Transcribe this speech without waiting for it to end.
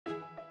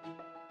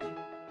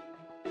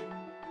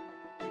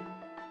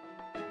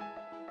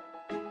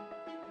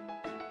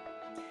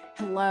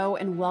Hello,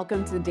 and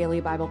welcome to the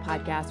Daily Bible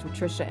Podcast with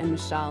Tricia and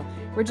Michelle.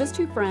 We're just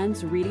two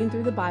friends reading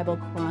through the Bible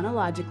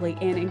chronologically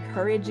and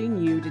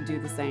encouraging you to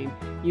do the same.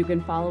 You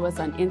can follow us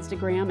on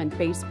Instagram and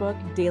Facebook,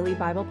 Daily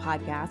Bible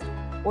Podcast,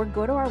 or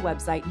go to our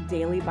website,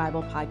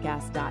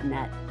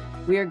 dailybiblepodcast.net.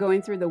 We are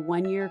going through the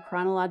one-year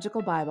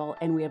chronological Bible,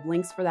 and we have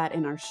links for that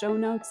in our show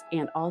notes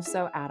and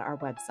also at our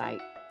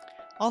website.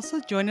 Also,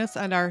 join us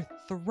on our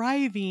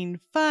thriving,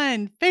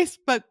 fun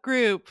Facebook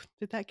group.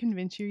 Did that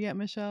convince you yet,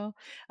 Michelle?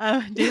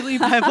 Daily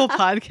Bible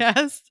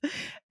Podcast,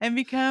 and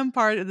become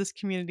part of this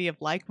community of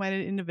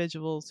like-minded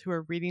individuals who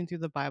are reading through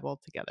the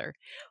Bible together.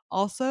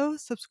 Also,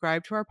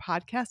 subscribe to our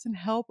podcast and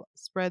help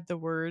spread the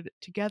word.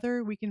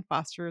 Together, we can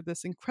foster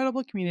this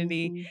incredible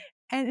community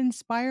and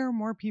inspire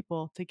more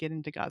people to get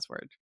into God's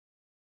word.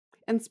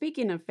 And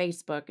speaking of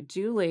Facebook,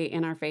 Julie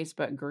in our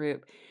Facebook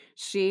group,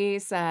 she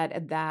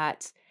said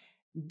that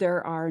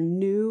there are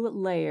new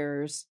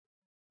layers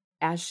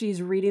as she's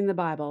reading the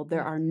Bible.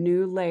 There are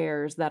new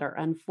layers that are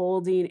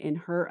unfolding in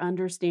her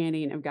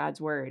understanding of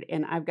God's word.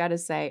 And I've got to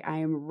say, I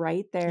am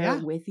right there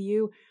with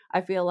you.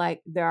 I feel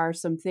like there are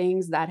some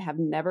things that have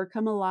never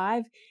come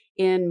alive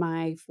in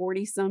my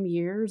 40 some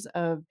years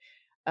of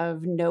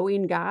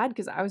knowing God,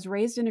 because I was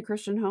raised in a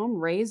Christian home,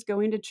 raised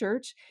going to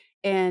church,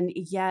 and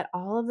yet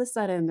all of a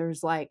sudden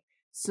there's like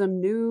some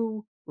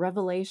new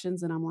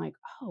revelations, and I'm like,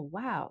 oh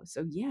wow.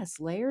 So yes,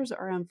 layers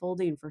are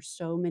unfolding for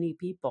so many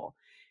people.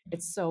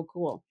 It's so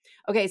cool.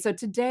 Okay, so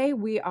today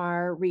we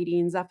are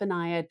reading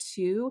Zephaniah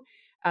 2,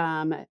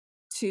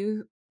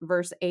 2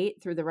 verse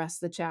 8 through the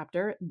rest of the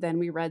chapter. Then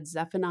we read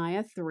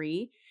Zephaniah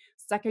 3,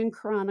 2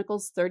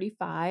 Chronicles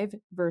 35,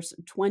 verse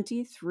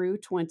 20 through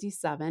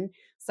 27,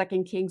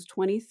 2 Kings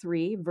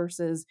 23,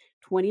 verses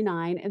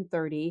 29 and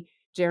 30,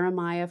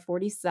 Jeremiah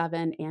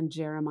 47, and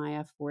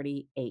Jeremiah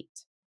 48.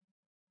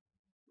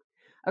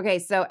 Okay,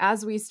 so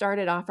as we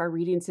started off our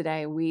reading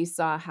today, we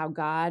saw how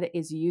God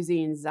is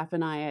using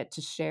Zephaniah to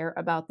share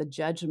about the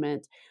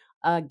judgment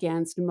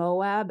against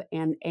Moab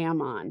and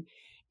Ammon.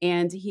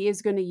 And he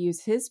is going to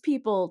use his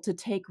people to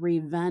take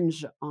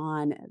revenge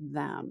on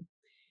them.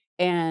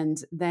 And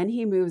then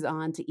he moves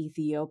on to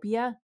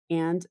Ethiopia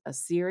and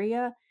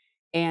Assyria.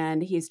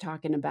 And he's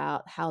talking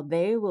about how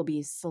they will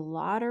be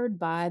slaughtered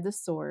by the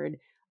sword,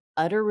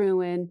 utter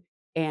ruin,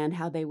 and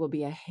how they will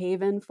be a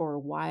haven for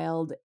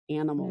wild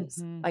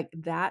animals. Like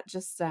that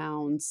just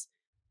sounds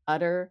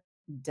utter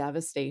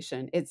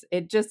devastation. It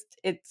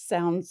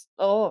sounds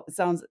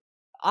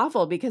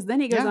awful, because then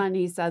he goes on and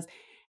he says,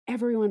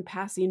 everyone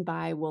passing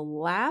by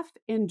will laugh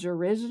in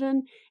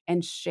derision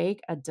and shake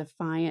a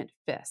defiant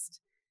fist.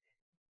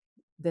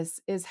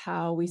 This is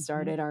how we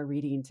started our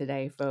reading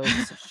today,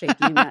 folks,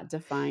 shaking that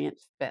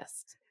defiant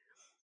fist.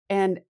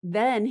 And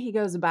then he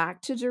goes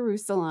back to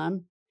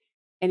Jerusalem,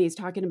 and he's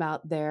talking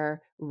about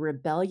their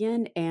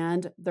rebellion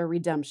and their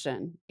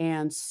redemption.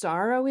 And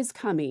sorrow is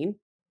coming.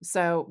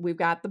 So we've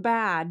got the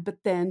bad,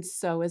 but then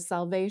so is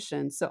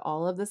salvation. So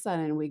all of a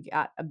sudden, we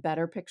got a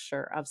better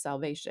picture of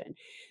salvation.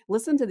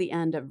 Listen to the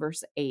end of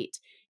verse 8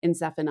 in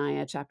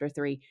Zephaniah chapter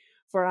 3.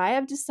 For I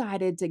have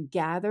decided to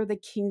gather the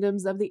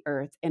kingdoms of the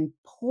earth and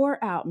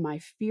pour out my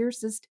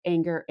fiercest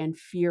anger and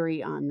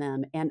fury on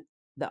them, and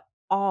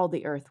all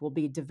the earth will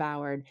be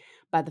devoured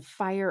by the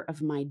fire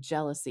of my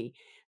jealousy.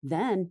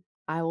 Then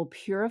I will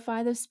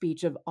purify the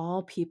speech of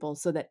all people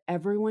so that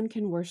everyone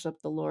can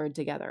worship the Lord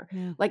together.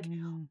 Like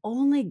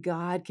only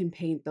God can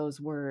paint those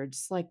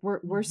words. Like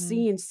we're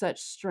seeing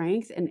such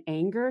strength and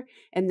anger,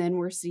 and then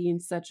we're seeing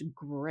such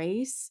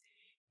grace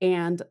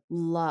and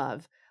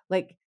love.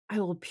 Like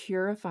I will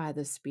purify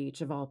the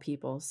speech of all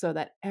people so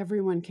that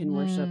everyone can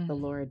worship the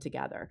Lord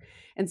together.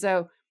 And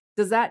so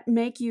does that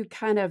make you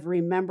kind of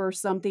remember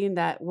something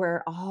that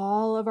where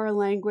all of our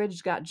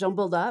language got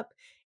jumbled up,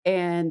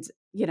 and,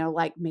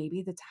 like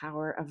maybe the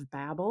Tower of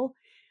Babel?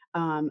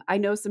 I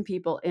know some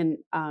people in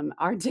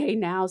our day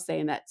now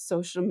saying that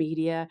social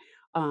media,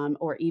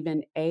 or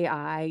even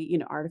AI,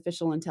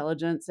 artificial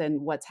intelligence and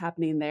what's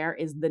happening there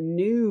is the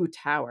new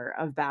Tower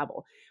of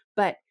Babel.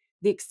 But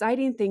the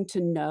exciting thing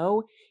to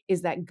know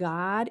is that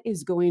God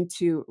is going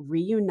to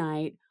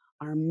reunite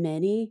our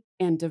many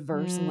and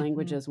diverse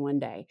languages one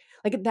day.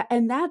 Like that,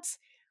 and that's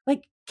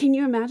like, can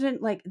you imagine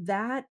like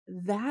that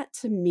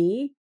to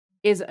me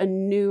is a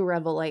new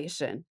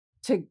revelation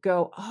to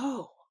go,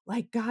 oh,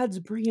 like God's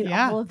bringing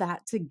all of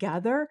that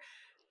together.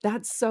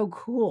 That's so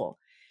cool.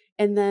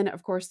 And then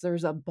of course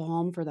there's a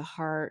balm for the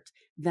heart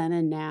then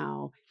and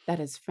now that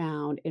is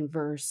found in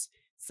verse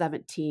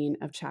 17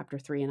 of chapter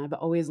 3. And I've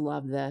always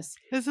loved this.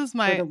 This is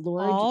my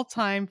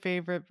all-time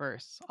favorite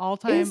verse.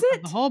 All-time Is of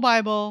it? the whole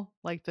Bible,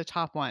 like the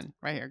top one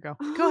right here. Go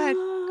ahead.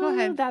 Go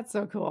ahead. That's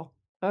so cool.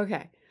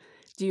 Okay.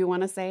 Do you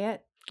want to say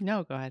it?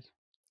 No, go ahead.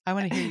 I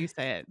want to hear you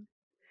say it.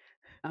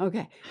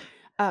 Okay.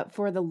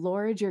 For the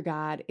Lord your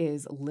God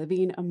is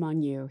living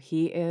among you.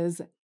 He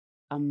is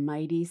a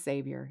mighty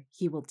Savior.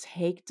 He will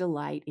take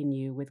delight in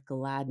you with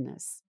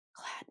gladness.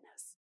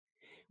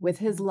 With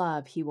his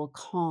love, he will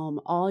calm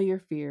all your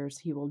fears.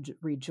 He will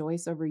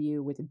rejoice over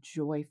you with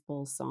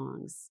joyful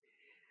songs.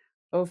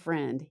 Oh,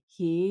 friend,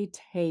 he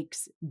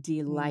takes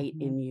delight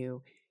Mhm. in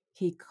you.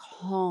 He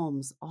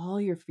calms all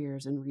your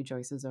fears and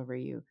rejoices over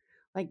you.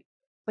 Like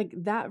like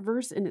that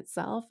verse in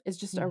itself is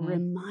just a Mhm.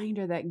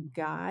 reminder that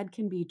God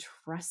can be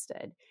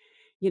trusted.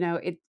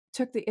 It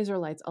took the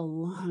Israelites a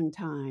long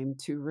time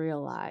to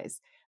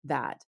realize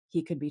that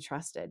he could be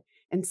trusted,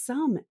 and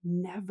some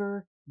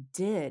never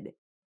did.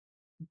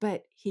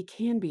 But he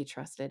can be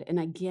trusted. And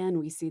again,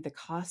 we see the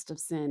cost of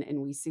sin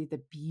and we see the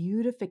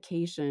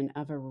beautification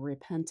of a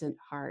repentant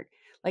heart.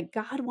 Like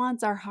God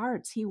wants our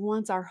hearts, he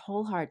wants our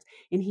whole hearts,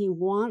 and he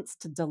wants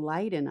to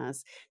delight in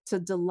us, to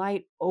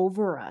delight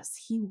over us.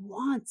 He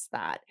wants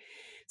that.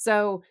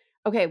 So,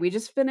 okay, we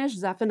just finished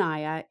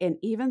Zephaniah. And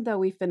even though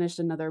we finished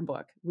another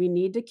book, we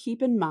need to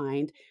keep in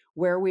mind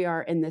where we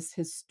are in this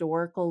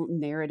historical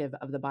narrative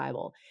of the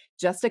Bible.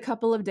 Just a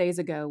couple of days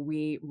ago,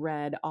 we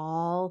read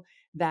all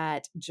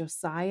that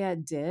Josiah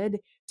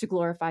did to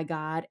glorify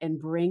God and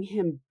bring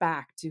him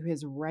back to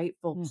his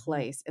rightful Mhm.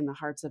 place in the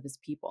hearts of his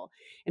people.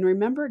 And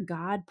remember,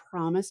 God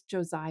promised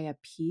Josiah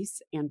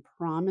peace and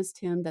promised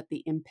him that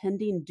the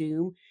impending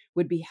doom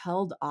would be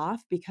held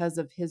off because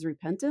of his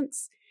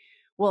repentance.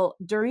 Well,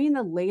 during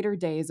the later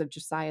days of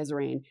Josiah's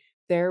reign,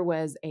 there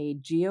was a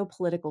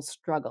geopolitical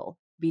struggle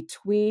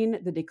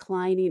between the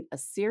declining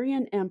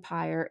Assyrian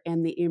Empire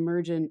and the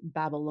emergent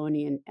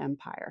Babylonian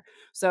Empire.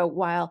 So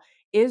while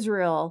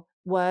Israel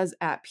was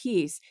at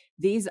peace,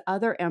 these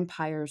other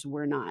empires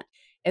were not.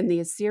 And the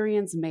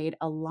Assyrians made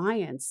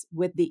alliance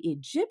with the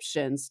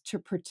Egyptians to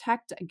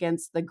protect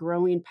against the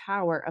growing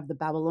power of the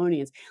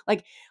Babylonians.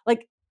 Like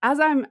as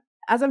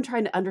I'm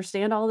trying to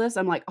understand all this,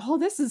 I'm like, "Oh,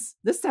 this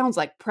sounds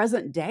like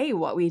present day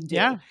what we do."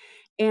 Yeah.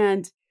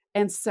 And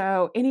and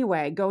so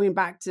anyway, going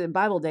back to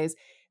Bible days,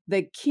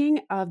 the king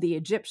of the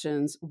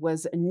Egyptians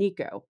was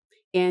Necho,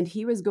 and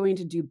he was going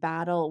to do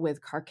battle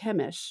with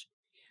Carchemish.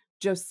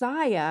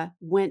 Josiah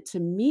went to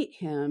meet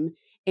him,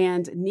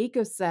 and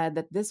Necho said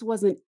that this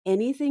wasn't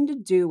anything to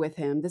do with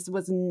him. This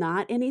was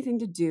not anything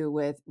to do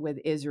with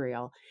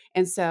Israel.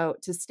 And so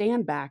to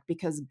stand back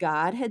because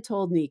God had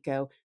told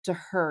Necho to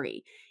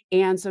hurry.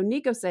 And so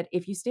Necho said,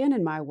 "If you stand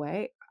in my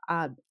way,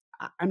 I'm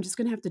just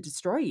going to have to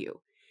destroy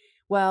you."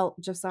 Well,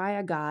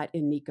 Josiah got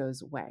in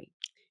Necho's way.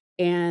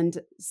 And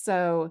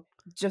so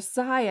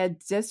Josiah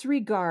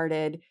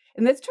disregarded,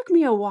 and this took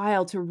me a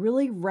while to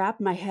really wrap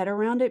my head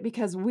around it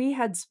because we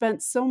had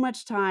spent so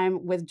much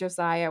time with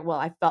Josiah. Well,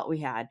 I felt we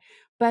had,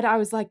 but I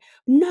was like,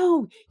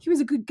 no, he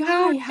was a good guy.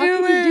 Don't How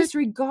do can he it.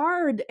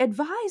 disregard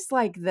advice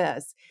like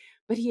this?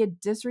 But he had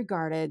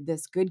disregarded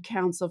this good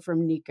counsel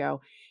from Nico,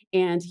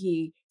 and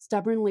he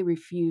stubbornly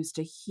refused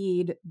to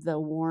heed the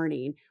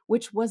warning,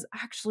 which was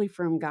actually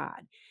from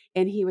God.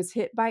 And he was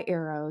hit by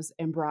arrows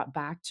and brought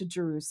back to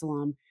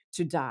Jerusalem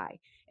to die.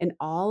 And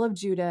all of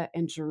Judah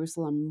and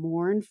Jerusalem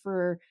mourned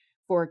for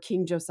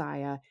King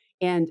Josiah,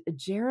 and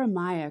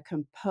Jeremiah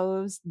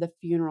composed the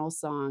funeral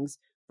songs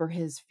for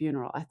his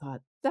funeral. I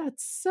thought,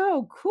 that's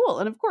so cool.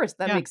 And of course,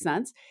 that Yeah. makes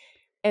sense.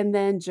 And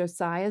then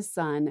Josiah's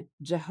son,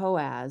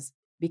 Jehoaz,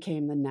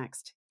 became the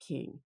next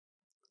king.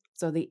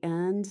 So the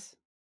end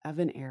of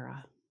an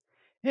era.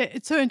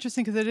 It's so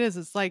interesting because it is.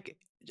 It's like,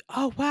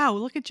 oh wow,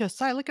 look at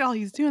Josiah. Look at all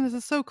he's doing. This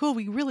is so cool.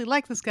 We really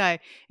like this guy. And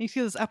you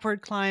see this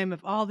upward climb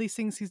of all these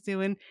things he's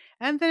doing.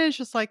 And then it's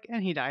just like,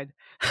 and he died.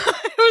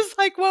 It was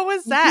like, what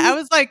was that? I Mhm.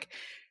 was like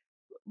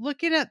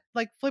looking at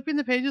like flipping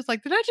the pages,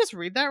 like, did I just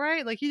read that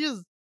right? Like he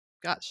just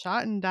got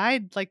shot and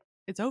died. Like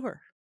it's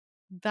over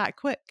that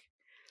quick.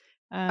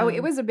 Oh, it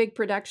Um, was a big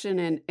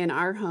production in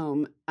our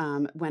home,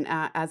 when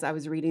as I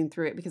was reading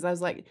through it because I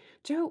was like,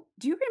 "Joe,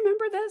 do you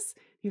remember this?"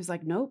 He was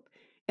like, "Nope."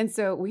 And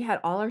so we had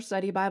all our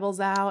study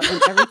Bibles out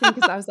and everything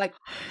because I was like,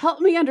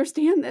 "Help me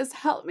understand this.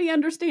 Help me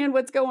understand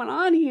what's going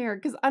on here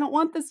because I don't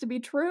want this to be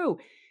true."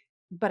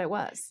 But it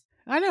was.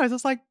 I know. It's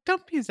just like,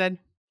 don't be dead.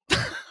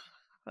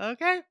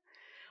 Okay.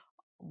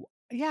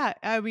 Yeah,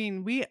 I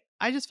mean,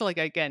 I just feel like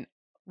again,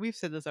 we've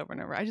said this over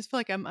and over. I just feel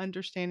like I'm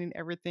understanding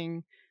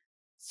everything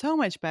so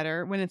much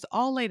better when it's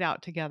all laid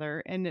out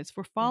together and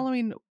we're Yeah.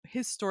 following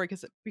his story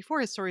because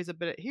before his story is a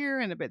bit here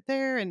and a bit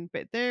there and a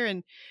bit there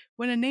and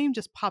when a name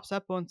just pops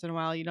up once in a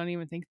while you don't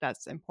even think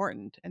that's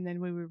important and then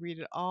when we read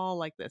it all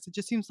like this it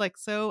just seems like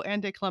so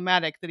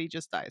anticlimactic that he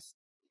just dies,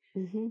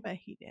 Mhm. but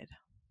he did.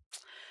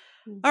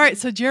 All right, Mhm.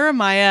 so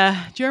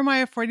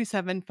Jeremiah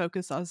 47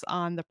 focuses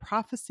on the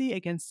prophecy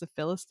against the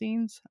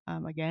Philistines.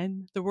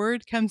 Again, the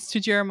word comes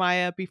to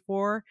Jeremiah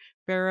before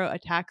Pharaoh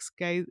attacks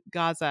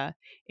Gaza,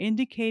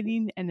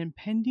 indicating an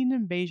impending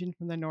invasion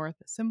from the north,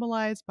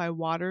 symbolized by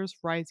waters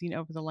rising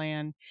over the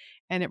land,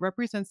 and it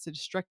represents the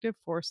destructive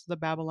force of the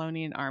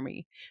Babylonian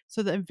army.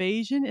 So the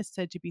invasion is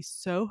said to be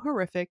so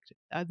horrific.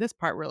 This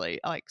part really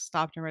like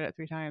stopped and read it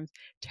 3 times.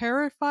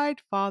 Terrified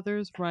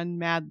fathers run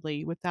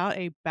madly without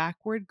a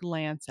backward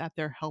glance at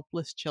their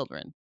helpless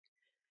children.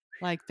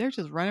 Like they're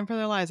just running for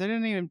their lives. They're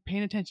not even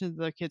paying attention to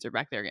their kids are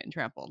back there getting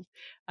trampled.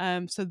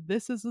 So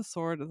this is the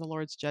sword of the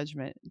Lord's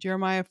judgment.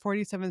 Jeremiah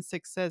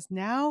 47:6 says,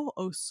 "Now,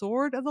 O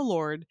sword of the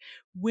Lord,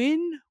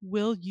 when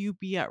will you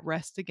be at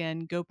rest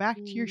again? Go back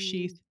to your Mm,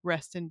 sheath,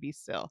 rest and be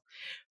still."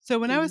 So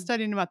when I was mhm.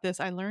 studying about this,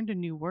 I learned a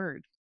new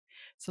word.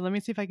 So let me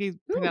see if I can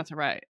Ooh, pronounce it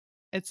right.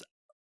 It's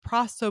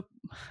proso.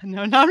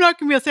 No, I'm not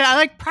gonna be able to say it. I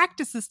like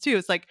practices too.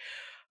 It's like,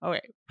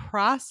 okay,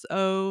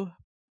 prosopia,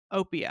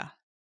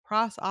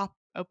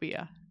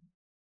 prosopia,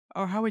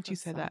 or how would you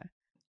say that?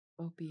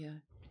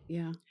 prosopopia.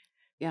 Yeah.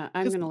 Yeah,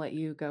 I'm Because gonna let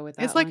you go with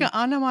it's that like an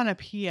one.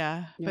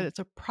 onomatopoeia, but Yeah. it's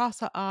a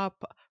prosopopia.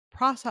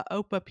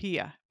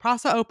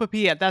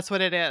 Prosopopia. That's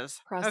what it is.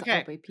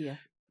 Okay. Prosopopia.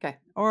 Okay.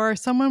 Or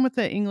someone with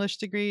an English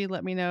degree,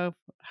 let me know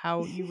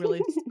how you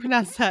really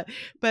pronounce that.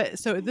 But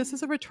so this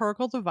is a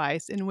rhetorical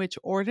device in which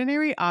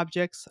ordinary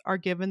objects are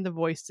given the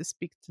voice to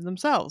speak to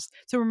themselves.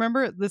 So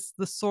remember this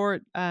the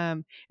sword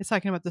it's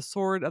talking about the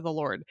sword of the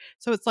Lord.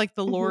 So it's like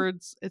the Mhm.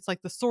 Lord's it's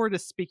like the sword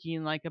is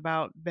speaking like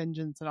about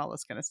vengeance and all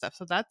this kind of stuff.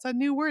 So that's a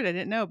new word I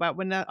didn't know about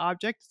when that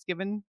object is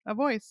given a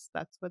voice.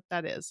 That's what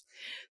that is.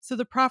 So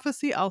the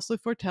prophecy also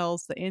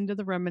foretells the end of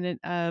the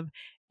remnant of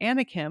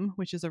Anakim,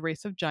 which is a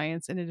race of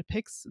giants, and it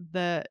depicts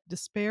the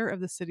despair of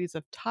the cities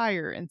of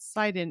Tyre and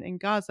Sidon and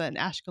Gaza and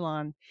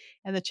Ashkelon.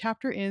 And the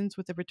chapter ends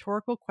with a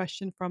rhetorical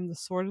question from the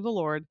sword of the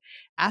Lord,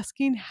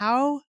 asking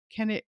how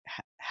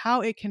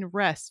it can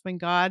rest when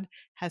God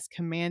has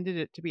commanded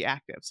it to be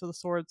active. So the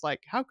sword's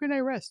like, how can I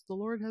rest? The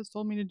Lord has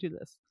told me to do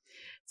this.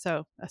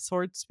 So a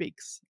sword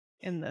speaks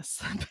in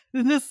this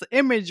in this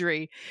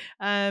imagery.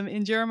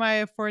 In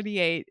Jeremiah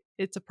 48,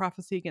 it's a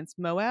prophecy against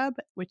Moab,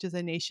 which is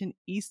a nation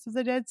east of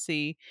the Dead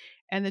Sea,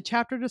 and the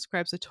chapter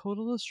describes a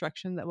total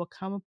destruction that will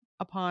come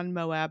upon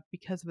Moab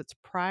because of its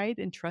pride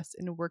and trust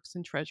in works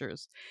and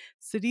treasures.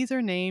 Cities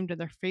are named and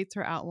their fates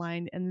are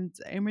outlined, and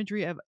it's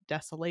imagery of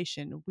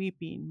desolation,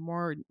 weeping,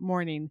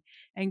 mourning,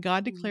 and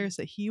God Mm, declares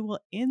that He will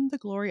end the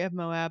glory of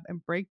Moab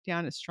and break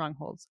down its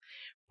strongholds.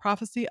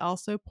 Prophecy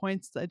also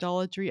points to the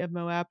idolatry of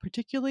Moab,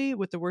 particularly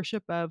with the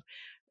worship of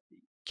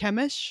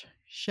Shemish,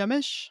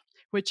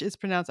 which is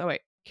pronounced, oh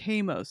wait,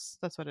 Chamos.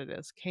 That's what it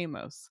is,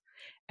 Chamos.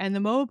 And the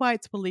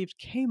Moabites believed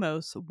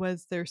Chamos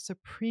was their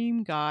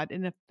supreme god,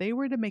 and if they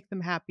were to make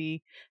him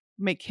happy,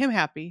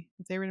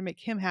 if they were to make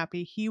him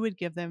happy, he would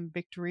give them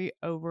victory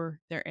over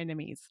their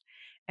enemies.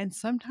 And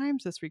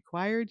sometimes this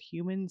required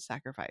human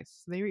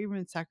sacrifice. They were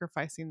even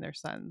sacrificing their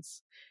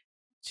sons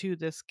to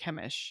this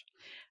Chemish.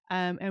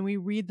 And we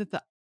read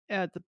that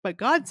but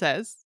God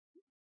says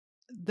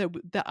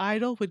the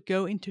idol would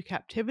go into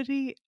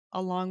captivity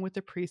along with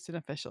the priests and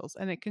officials.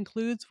 And it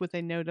concludes with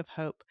a note of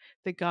hope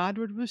that God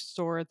would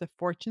restore the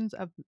fortunes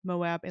of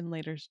Moab in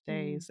later mm,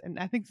 days. And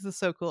I think this is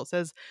so cool. It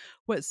says,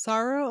 "What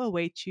sorrow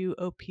awaits you,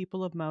 O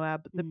people of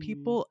Moab? The mm,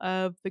 people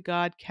of the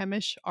god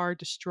Chemish are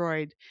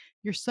destroyed.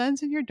 Your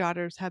sons and your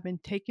daughters have been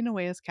taken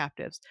away as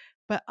captives.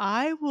 But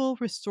I will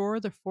restore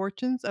the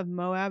fortunes of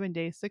Moab in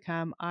days to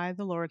come. I,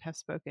 the Lord, have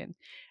spoken."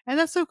 And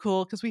that's so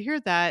cool because we hear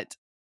that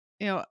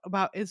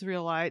about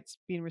Israelites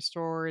being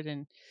restored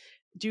and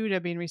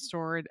Judah being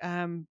restored.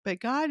 But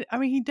God, I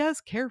mean, He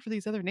does care for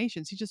these other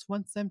nations. He just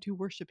wants them to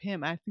worship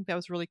Him. I think that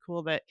was really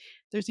cool that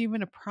there's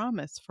even a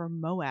promise for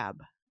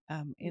Moab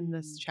in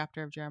this mm.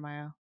 chapter of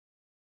Jeremiah.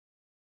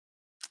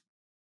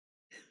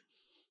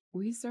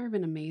 We serve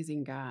an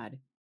amazing God.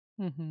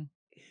 Hmm.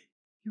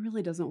 He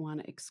really doesn't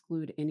want to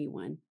exclude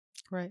anyone,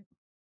 Right.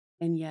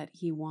 and yet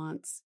he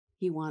wants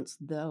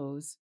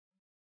those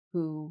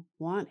who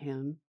want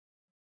him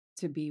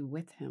to be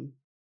with him.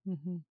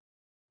 Hmm.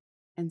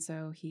 And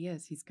so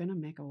he's going to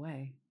make a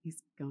way.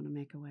 He's going to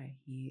make a way.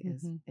 He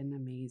is Hmm. an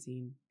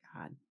amazing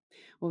God.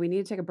 Well, we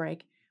need to take a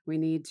break. We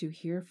need to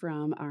hear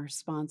from our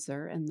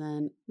sponsor, and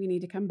then we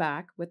need to come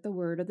back with the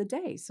word of the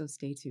day. So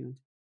stay tuned.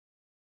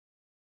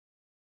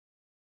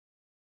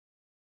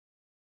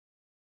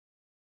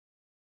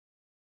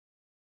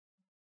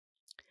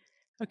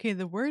 Okay,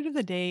 the word of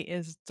the day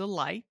is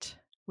delight,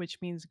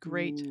 which means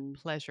great Mm,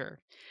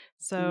 pleasure.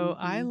 So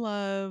I hmm.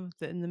 love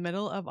that in the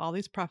middle of all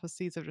these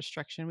prophecies of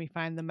destruction, we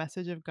find the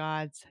message of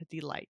God's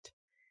delight.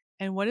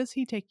 And what is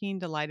he taking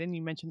delight in?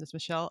 You mentioned this,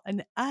 Michelle,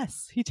 and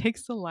us. He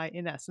takes delight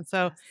in us. And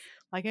so, Yes.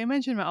 like I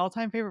mentioned, my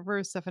all-time favorite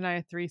verse,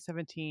 Zephaniah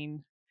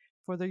 3:17.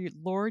 For the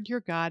Lord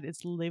your God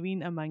is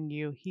living among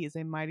you. He is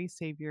a mighty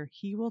Savior.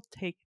 He will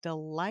take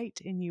delight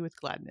in you with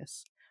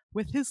gladness.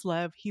 With his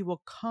love, he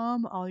will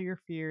calm all your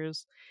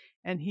fears,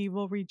 and he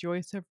will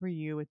rejoice over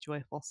you with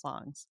joyful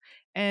songs.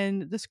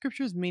 And the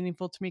scripture is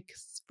meaningful to me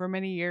because for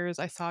many years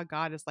I saw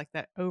God as like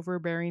that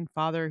overbearing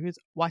father who's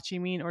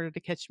watching me in order to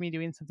catch me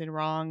doing something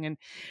wrong. And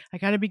I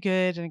got to be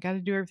good and I got to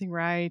do everything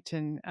right,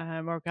 and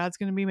or God's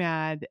going to be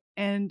mad.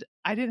 And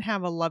I didn't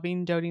have a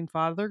loving, doting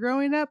father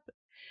growing up,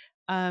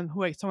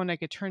 someone I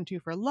could turn to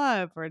for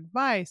love or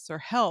advice or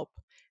help.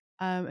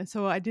 And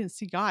so I didn't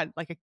see God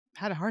like I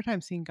had a hard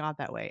time seeing God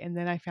that way. And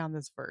then I found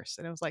this verse,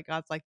 and it was like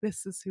God's like,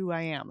 "This is who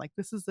I am. Like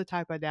this is the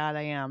type of dad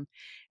I am."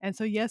 And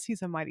so yes,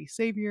 He's a mighty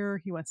Savior.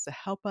 He wants to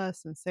help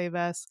us and save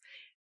us,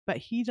 but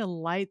he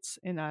delights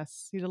in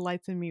us. He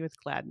delights in me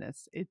with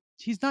gladness.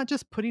 He's not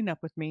just putting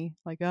up with me,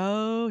 like,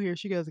 oh, here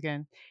she goes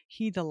again.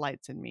 He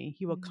delights in me.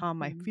 He will calm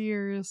my Mhm.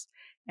 fears,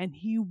 and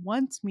he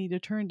wants me to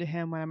turn to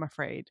him when I'm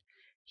afraid.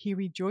 He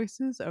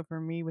rejoices over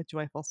me with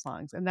joyful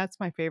songs. And that's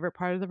my favorite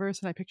part of the verse.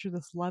 And I picture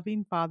this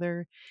loving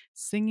father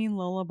singing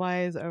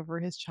lullabies over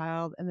his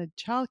child, and the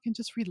child can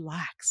just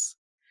relax,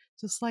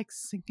 just like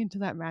sink into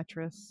that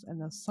mattress.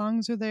 And those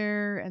songs are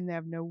there, and they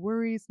have no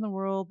worries in the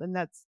world. And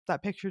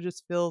that picture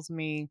just fills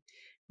me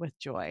with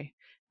joy.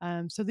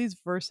 So these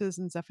verses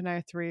in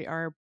Zephaniah 3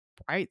 are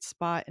a bright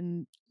spot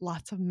in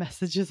lots of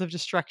messages of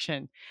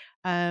destruction.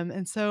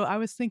 And so I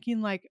was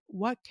thinking, like,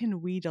 what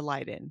can we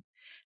delight in?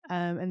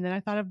 And then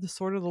I thought of the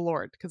sword of the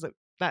Lord because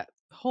that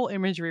whole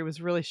imagery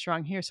was really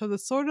strong here. So the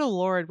sword of the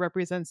Lord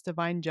represents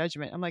divine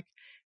judgment. I'm like,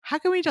 how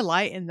can we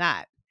delight in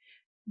that?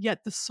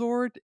 Yet the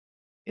sword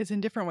is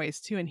in different ways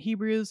too. In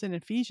Hebrews and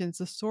Ephesians,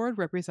 the sword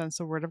represents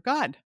the word of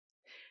God.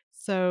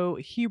 So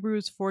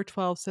Hebrews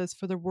 4:12 says,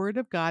 "For the word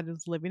of God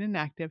is living and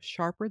active,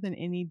 sharper than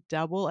any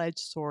double-edged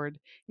sword.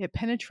 It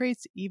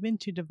penetrates even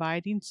to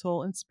dividing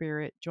soul and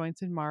spirit,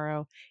 joints and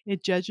marrow.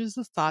 It judges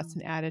the thoughts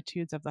and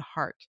attitudes of the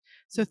heart."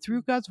 So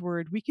through Mhm. God's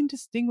word, we can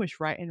distinguish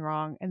right and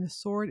wrong, and the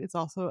sword is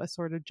also a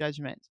sword of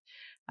judgment.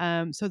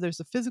 So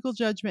there's a physical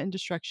judgment and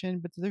destruction,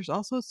 but there's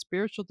also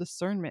spiritual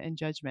discernment and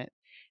judgment.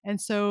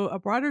 And so, a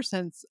broader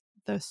sense,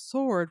 the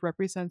sword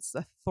represents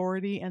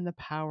authority and the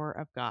power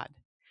of God.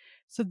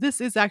 So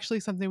this is actually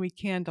something we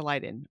can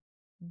delight in.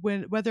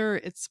 Whether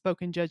it's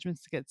spoken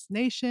judgments against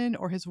nation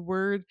or his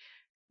word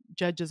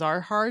judges our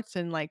hearts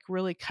and like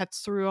really cuts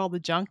through all the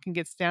junk and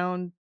gets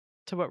down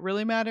to what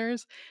really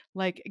matters,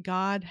 like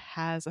God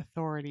has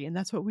authority. And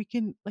that's what we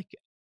can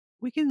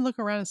look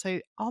around and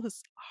say all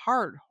this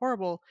hard,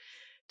 horrible,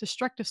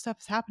 destructive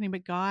stuff is happening,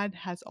 but God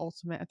has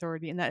ultimate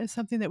authority. And that is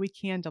something that we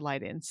can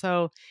delight in.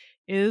 So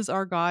is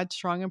our God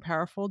strong and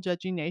powerful,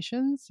 judging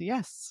nations?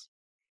 Yes.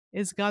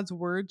 Is God's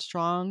word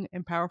strong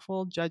and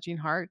powerful, judging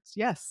hearts?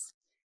 Yes.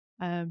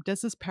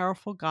 Does this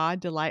powerful God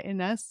delight in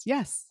us?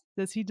 Yes.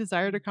 Does he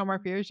desire to calm our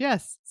Mhm. fears?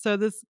 Yes. So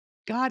this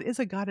God is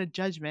a God of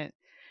judgment.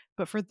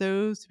 But for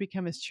those who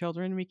become his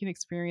children, we can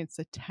experience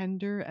the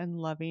tender and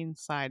loving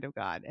side of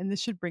God. And this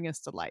should bring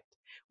us delight.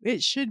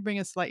 It should bring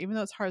us delight, even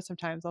though it's hard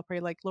sometimes. I'll pray,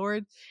 like,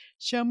 Lord,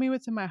 show me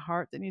what's in my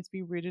heart that needs to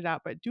be rooted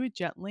out, but do it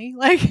gently.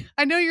 Like,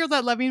 I know you're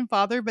that loving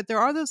father, but there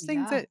are those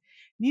things Yeah. that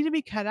need to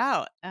be cut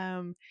out.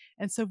 And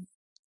so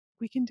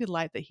we can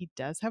delight that he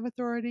does have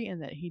authority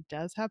and that he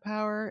does have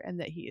power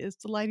and that he is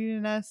delighting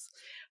in us.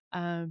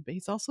 But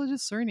he's also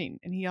discerning,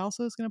 and he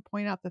also is going to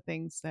point out the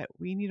things that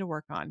we need to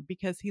work on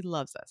because he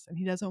loves us and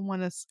he doesn't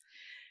want us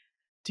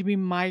to be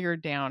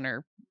mired down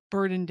or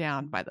burdened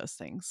down Mhm. by those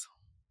things.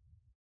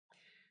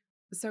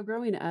 So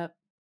growing up,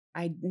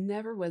 I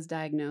never was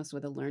diagnosed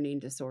with a learning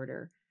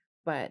disorder,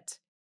 but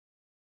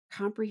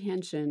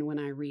comprehension when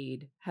I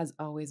read has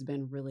always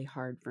been really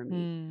hard for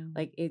me. Mm,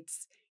 Like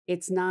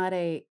it's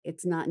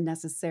not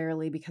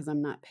necessarily because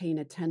I'm not paying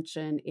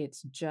attention.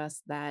 It's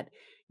just that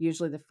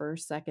usually the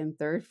first, second,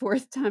 third,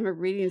 fourth time of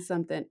reading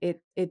something,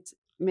 it's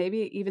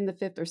maybe even the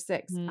fifth or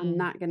sixth, I'm mm,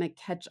 not gonna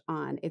catch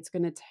on. It's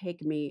gonna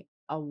take me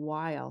a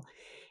while.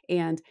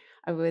 And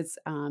I was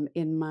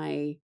in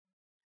my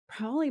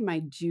probably my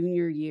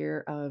junior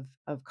year of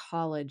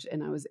college,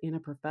 and I was in a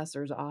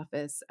professor's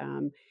office.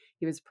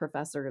 He was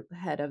professor,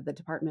 head of the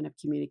Department of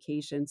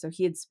Communication, so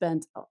he had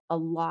spent a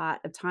lot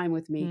of time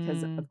with me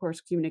because, mm, of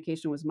course,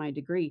 communication was my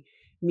degree,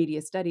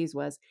 media studies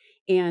was,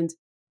 and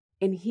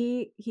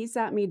he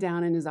sat me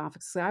down in his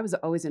office. So I was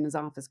always in his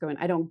office going,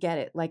 "I don't get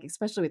it." Like,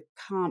 especially with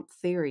comp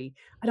theory.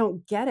 "I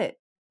don't get it.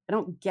 I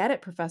don't get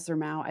it, Professor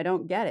Mao. I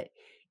don't get it."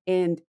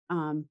 And,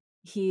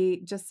 he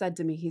just said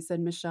to me, he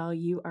said, "Michelle,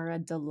 you are a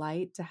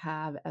delight to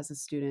have as a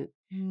student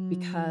mm,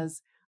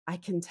 because I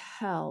can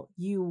tell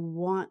you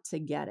want to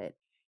get it,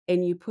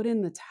 and you put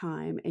in the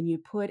time, and you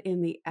put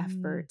in the mm,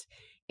 effort,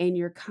 and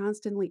you're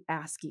constantly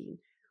asking,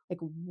 like,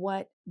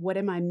 what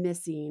am I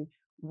missing?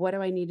 What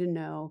do I need to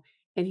know?"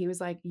 And he was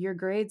like, "Your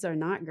grades are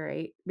not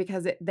great,"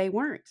 because they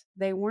weren't.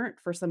 They weren't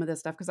for some of this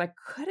stuff because I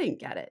couldn't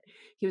get it.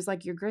 He was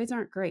like, "Your grades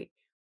aren't great,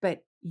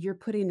 but you're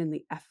putting in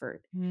the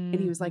effort."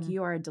 And he was like, mhm,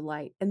 "You are a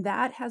delight." And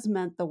that has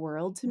meant the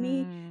world to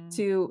me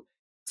mm,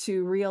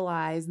 to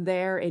realize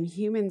there in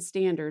human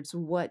standards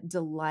what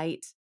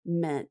delight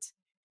meant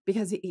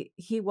because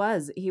he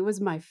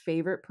was my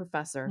favorite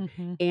professor,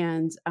 mhm,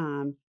 and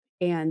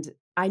and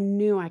I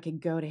knew I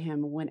could go to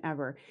him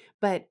whenever.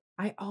 But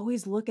I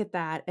always look at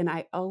that and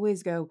I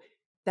always go,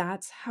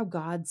 that's how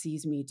God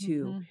sees me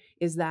too, mhm,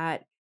 is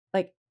that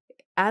like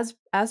as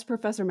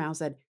Professor Mao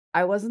said,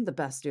 I wasn't the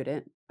best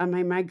student. I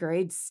mean, my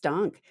grades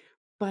stunk,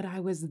 but I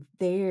was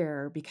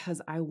there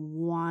because I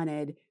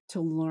wanted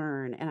to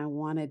learn and I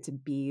wanted to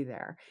be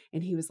there.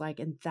 And he was like,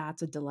 and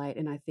that's a delight.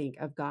 And I think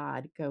of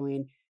God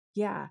going,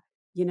 yeah,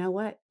 you know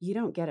what? You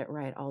don't get it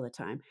right all the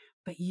time,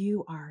 but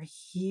you are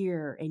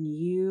here and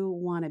you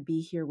want to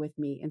be here with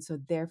me. And so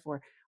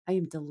therefore, I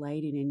am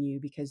delighting in you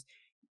because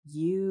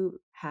you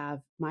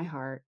have my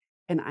heart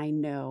and I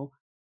know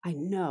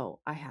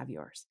I have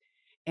yours.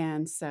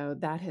 And so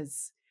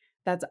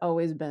that's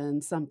always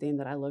been something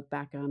that I look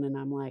back on and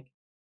I'm like,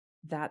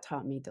 that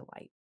taught me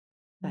delight.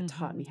 That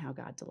taught me Mhm. how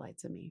God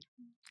delights in me.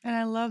 And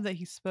I love that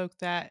he spoke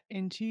that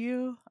into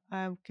you.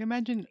 Can you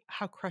imagine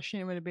how crushing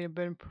it would have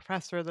been a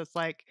professor that's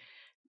like,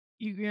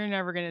 you're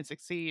never going to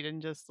succeed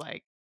and just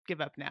like give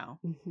up now.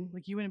 Mhm.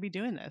 Like you wouldn't be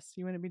doing this.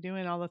 You wouldn't be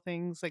doing all the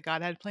things that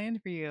God had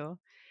planned for you.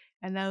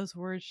 And those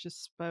words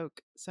just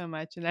spoke so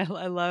much. And I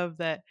love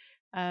that.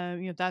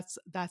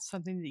 That's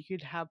something that you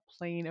could have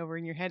playing over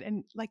in your head,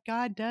 and like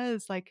God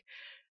does, like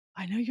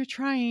I know you're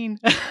trying.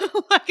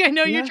 Like, I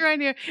know you're Yeah. trying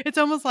to it's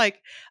almost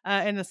like,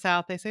 in the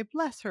South, they say,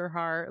 "Bless her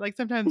heart." Like,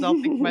 sometimes I'll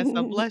think to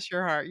myself, "Bless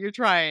your heart, you're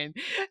trying."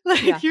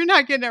 Like, Yeah. you're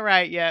not getting it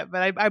right yet,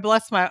 but I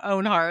bless my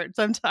own heart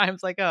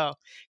sometimes, like, "Oh,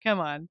 come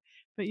on."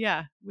 But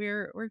yeah,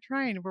 we're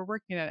trying, we're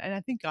working at it, and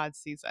I think God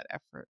sees that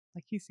effort.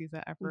 Like, he sees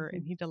that effort,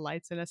 and Mhm. he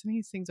delights in us, and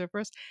he sings over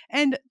us.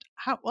 And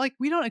how like,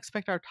 we don't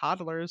expect our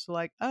toddlers to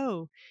like,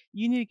 "Oh,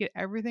 you need to get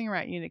everything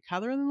right. You need to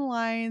color in the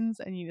lines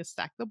and you need to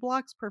stack the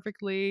blocks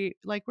perfectly."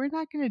 Like, we're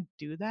not going to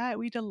do that.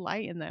 We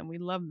delight in them. We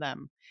love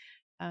them.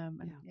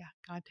 And Yeah. yeah,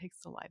 God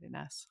takes delight in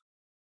us.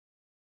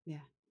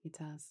 Yeah, he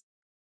does.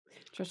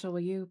 Trisha,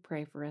 will you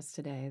pray for us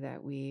today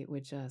that we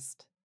would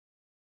just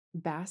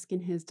bask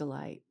in his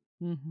delight?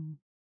 Hmm.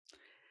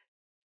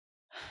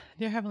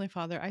 Dear Heavenly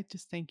Father, I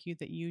just thank you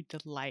that you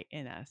delight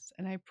in us.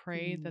 And I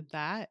pray Mm,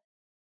 that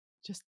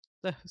just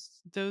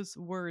those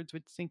words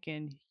would sink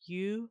in.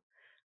 You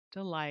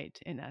delight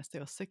in us. They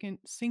will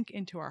sink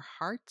into our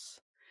hearts.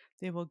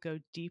 They will go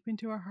deep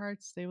into our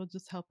hearts. They will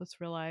just help us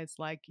realize,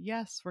 like,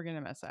 yes, we're going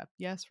to mess up.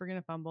 Yes, we're going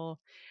to fumble.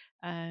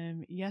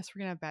 Yes, we're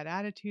going to have bad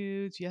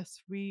attitudes.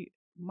 Yes, we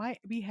might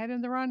be heading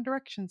in the wrong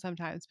direction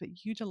sometimes,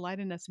 but you delight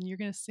in us and you're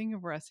going to sing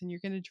over us and you're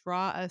going to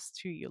draw us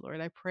to you,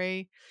 Lord. I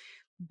pray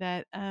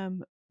that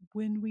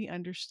when we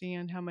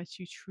understand how much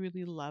you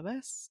truly love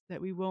us,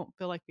 that we won't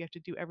feel like we have to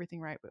do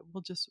everything right, but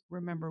we'll just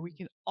remember we mm,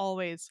 can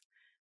always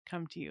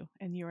come to you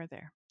and you are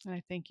there. And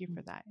I thank you mm.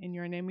 for that. In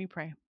your name we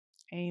pray.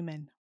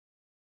 Amen.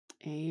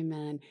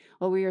 Amen.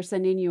 Well, we are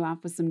sending you off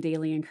with some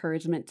daily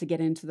encouragement to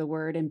get into the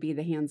Word and be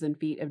the hands and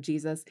feet of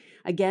Jesus.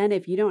 Again,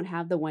 if you don't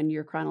have the 1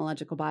 Year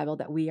Chronological Bible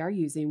that we are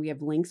using, we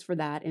have links for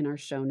that in our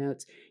show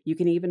notes. You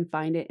can even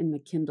find it in the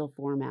Kindle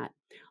format.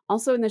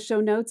 Also, in the show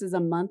notes is a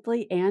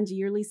monthly and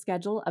yearly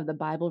schedule of the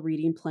Bible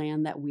reading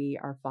plan that we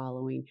are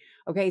following.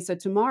 Okay, so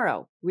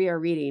tomorrow we are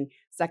reading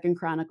 2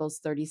 Chronicles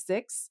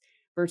 36,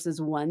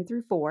 verses 1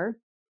 through 4,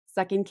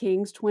 2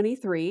 Kings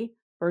 23,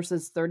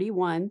 verses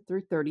 31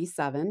 through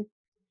 37.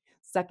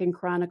 2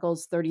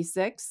 Chronicles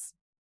 36,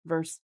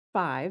 verse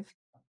 5,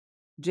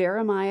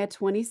 Jeremiah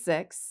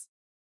 26.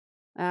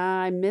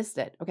 I missed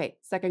it. Okay,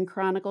 2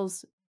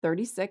 Chronicles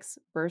 36,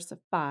 verse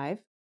 5,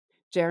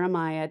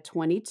 Jeremiah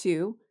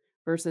 22,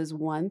 verses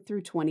 1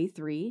 through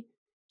 23,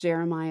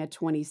 Jeremiah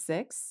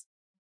 26,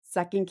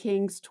 2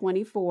 Kings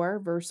 24,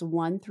 verse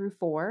 1 through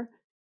 4,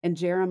 and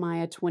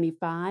Jeremiah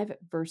 25,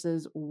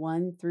 verses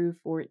 1 through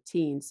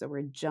 14. So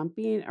we're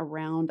jumping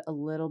around a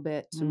little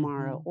bit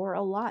tomorrow Hmm. or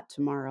a lot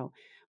tomorrow,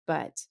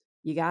 but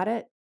you got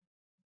it?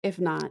 If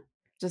not,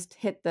 just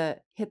hit the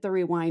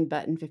rewind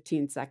button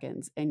 15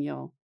 seconds and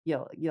you'll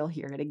hear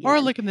it Or again.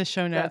 look in the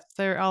show So notes.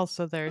 They're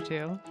also there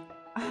too.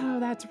 oh,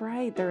 that's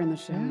right. They're in the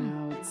show Yeah,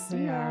 notes. they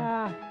are.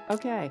 Yeah.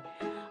 Okay.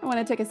 I want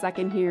to take a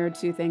second here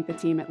to thank the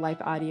team at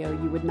Life Audio.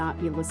 You would not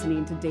be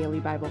listening to Daily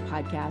Bible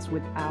Podcast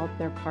without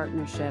their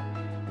partnership.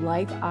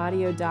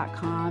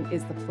 LifeAudio.com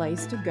is the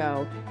place to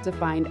go to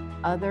find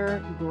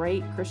other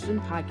great Christian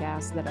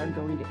podcasts that are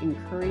going to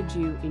encourage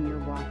you in your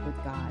walk with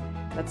God.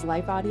 That's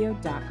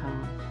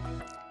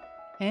LifeAudio.com.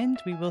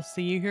 And we will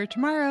see you here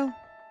tomorrow.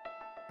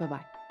 Bye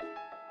bye.